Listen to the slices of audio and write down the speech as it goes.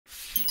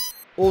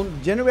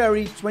On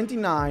January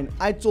 29,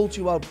 I told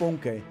you about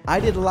Ponke. I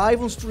did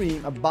live on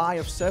stream a buy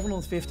of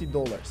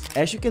 $750.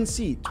 As you can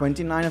see,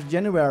 29th of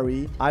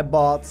January, I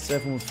bought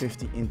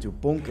 750 into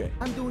Ponke.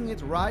 I'm doing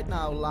it right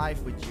now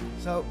live with you.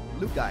 So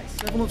look guys,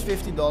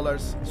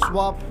 $750,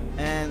 swap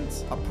and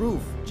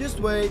approve. Just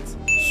wait,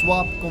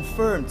 swap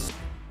confirmed.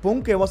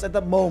 Ponke was at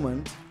that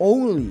moment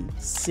only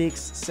 6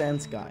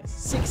 cents, guys.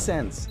 6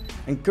 cents.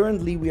 And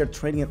currently we are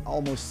trading at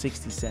almost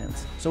 60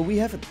 cents. So we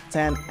have a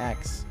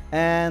 10x.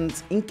 And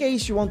in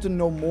case you want to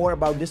know more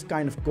about this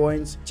kind of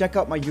coins, check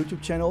out my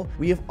YouTube channel.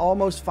 We have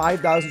almost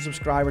 5,000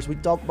 subscribers. We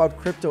talk about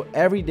crypto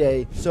every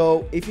day.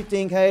 So if you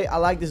think, hey, I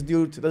like this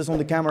dude that is on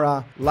the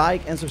camera,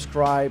 like and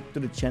subscribe to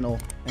the channel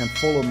and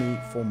follow me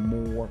for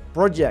more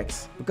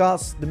projects.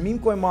 Because the meme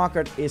coin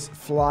market is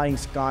flying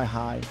sky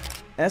high.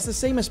 And it's the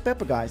same as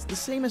PEPE, guys. The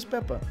same as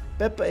PEPE.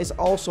 PEPE is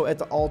also at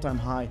the all-time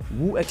high.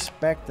 Who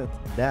expected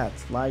that?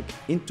 Like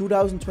in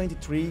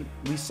 2023,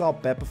 we saw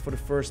PEPE for the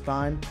first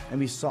time and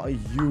we saw a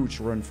huge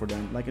run for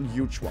them, like a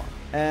huge one.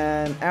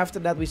 And after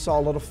that, we saw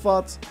a lot of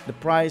FUD. The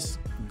price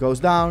goes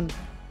down.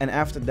 And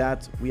after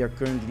that, we are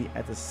currently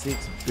at a $6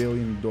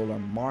 billion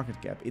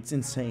market cap. It's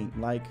insane.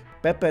 Like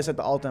PEPE is at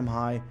the all-time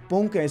high.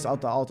 Ponke is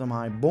at the all-time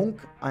high. Bonk,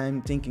 I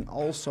am thinking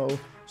also.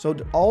 So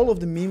all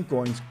of the meme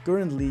coins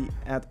currently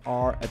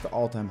are at the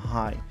all-time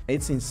high.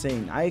 It's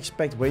insane. I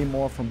expect way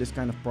more from this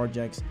kind of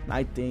projects. And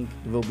I think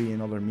there will be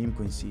another meme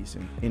coin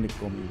season in the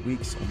coming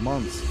weeks or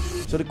months.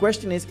 So the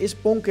question is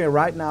Ponke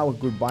right now a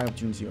good buy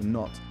opportunity or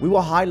not? We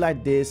will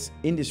highlight this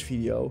in this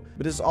video,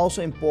 but it's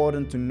also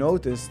important to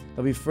notice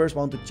that we first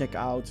want to check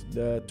out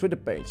the Twitter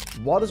page.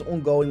 What is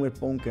ongoing with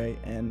Ponke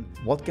and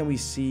what can we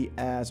see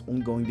as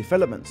ongoing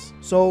developments?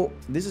 So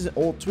this is an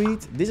old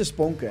tweet. This is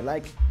Ponke.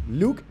 Like,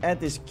 look at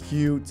this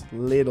cute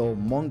little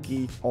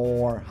monkey,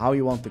 or how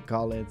you want to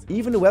call it.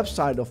 Even the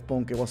website of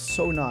Ponke was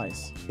so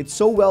nice. It's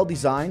so well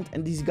designed,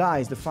 and these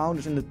guys, the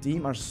founders and the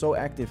team, are so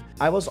active.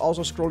 I was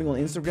also scrolling on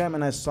Instagram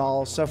and I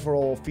saw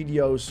several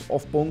videos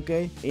of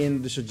Ponke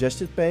in the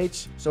suggested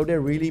page. So they're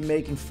really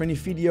making funny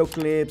video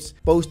clips,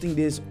 posting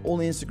this on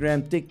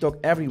Instagram, TikTok,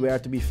 everywhere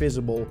to be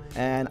visible,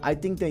 and I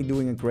think they're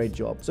doing a great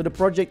job. So the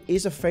project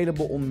is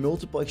available on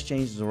multiple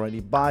exchanges already: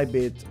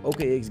 Bybit,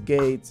 OKX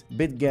Gate,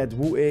 BitGet,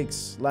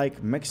 WooX,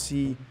 like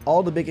Maxi.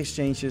 All the big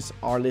exchanges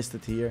are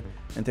listed here,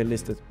 and they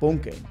listed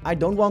Ponke. I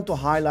don't want to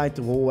highlight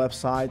the whole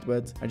website,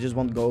 but I just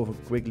want to go over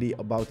quickly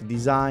about the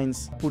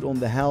designs. Put on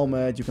the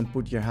helmet, you can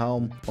put your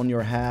helm on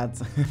your head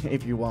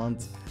if you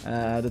want.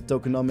 The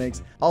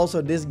tokenomics.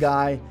 Also, this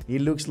guy, he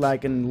looks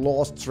like a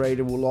lost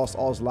trader who lost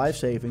all his life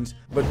savings,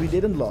 but we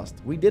didn't lost.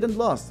 We didn't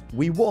lost.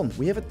 We won.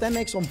 We have a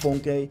 10x on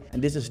Ponke,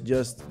 and this is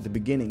just the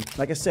beginning.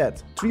 Like I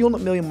said,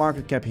 300 million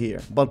market cap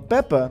here, but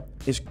PEPE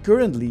is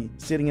currently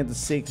sitting at the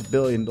 $6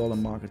 billion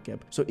market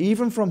cap. So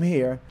even from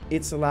here,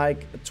 it's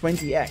like a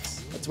 20x.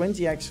 A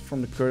 20x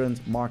from the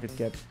current market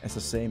cap as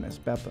the same as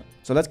PEPE.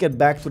 So let's get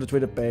back to the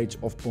Twitter page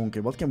of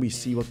Ponke. What can we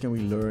see? What can we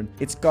learn?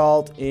 It's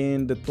called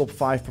in the top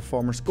 5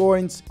 performance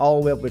coins,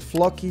 all the way up with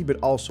Flocky, but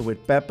also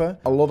with PEPE.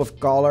 A lot of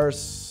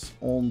colors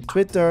on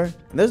Twitter.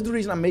 And that's the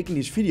reason I'm making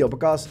this video,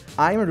 because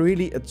I'm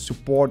really a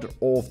supporter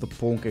of the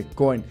Ponke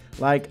coin.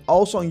 Like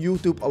also on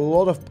YouTube, a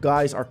lot of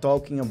guys are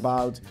talking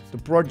about the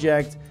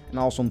project, and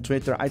also on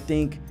Twitter. I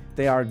think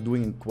they are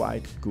doing a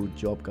quite good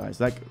job, guys.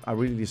 Like, I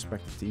really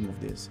respect the team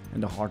of this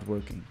and the hard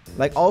working.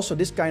 Like also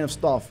this kind of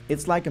stuff,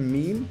 it's like a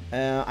meme.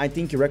 I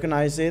think you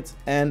recognize it.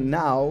 And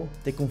now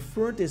they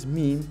convert this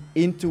meme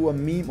into a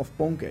meme of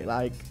Ponke.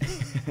 Like,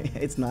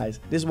 it's nice.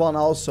 This one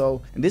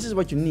also, and this is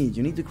what you need.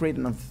 You need to create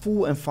a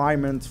full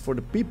environment for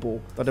the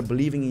people that are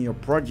believing in your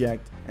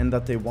project and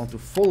that they want to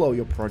follow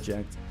your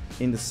project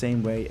in the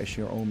same way as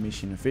your own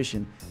mission and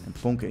vision, and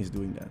Ponke is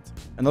doing that.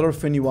 Another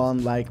funny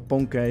one, like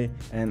Ponke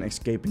and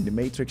escaping the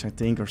matrix, I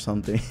think, or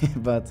something.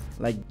 But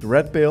like the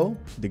red pill,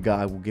 the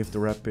guy will give the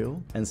red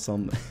pill, and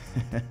some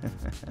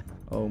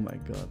oh my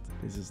god,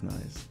 this is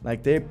nice.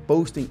 Like they're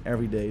posting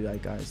every day,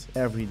 like guys,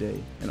 every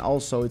day. And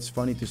also it's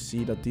funny to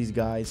see that these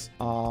guys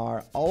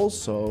are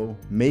also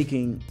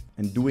making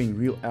and doing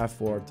real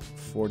effort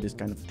for this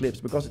kind of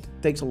clips, because it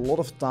takes a lot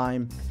of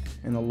time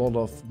and a lot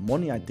of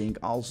money, I think,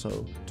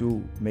 also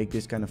to make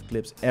this kind of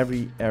clips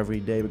every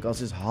day, because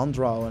it's hand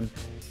drawn.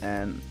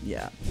 And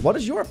yeah, what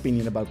is your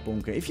opinion about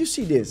Ponke? If you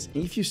see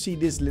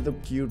this little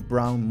cute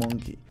brown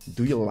monkey,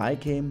 do you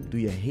like him? Do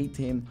you hate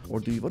him? Or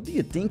what do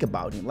you think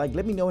about him? Like,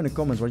 let me know in the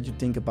comments what you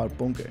think about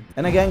Ponke.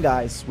 And again,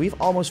 guys, we've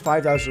almost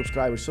 5,000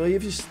 subscribers. So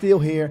if you're still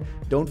here,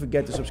 don't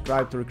forget to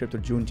subscribe to the Crypto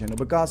June channel,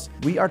 because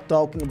we are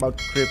talking about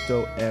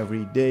crypto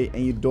every day,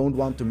 and you don't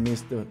want to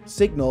miss the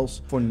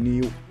signals for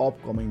new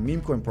upcoming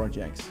meme coin projects.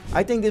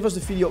 I think this was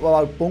the video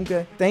about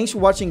Ponke. Thanks for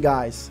watching,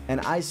 guys,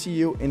 and I see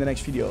you in the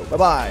next video. Bye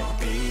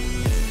bye.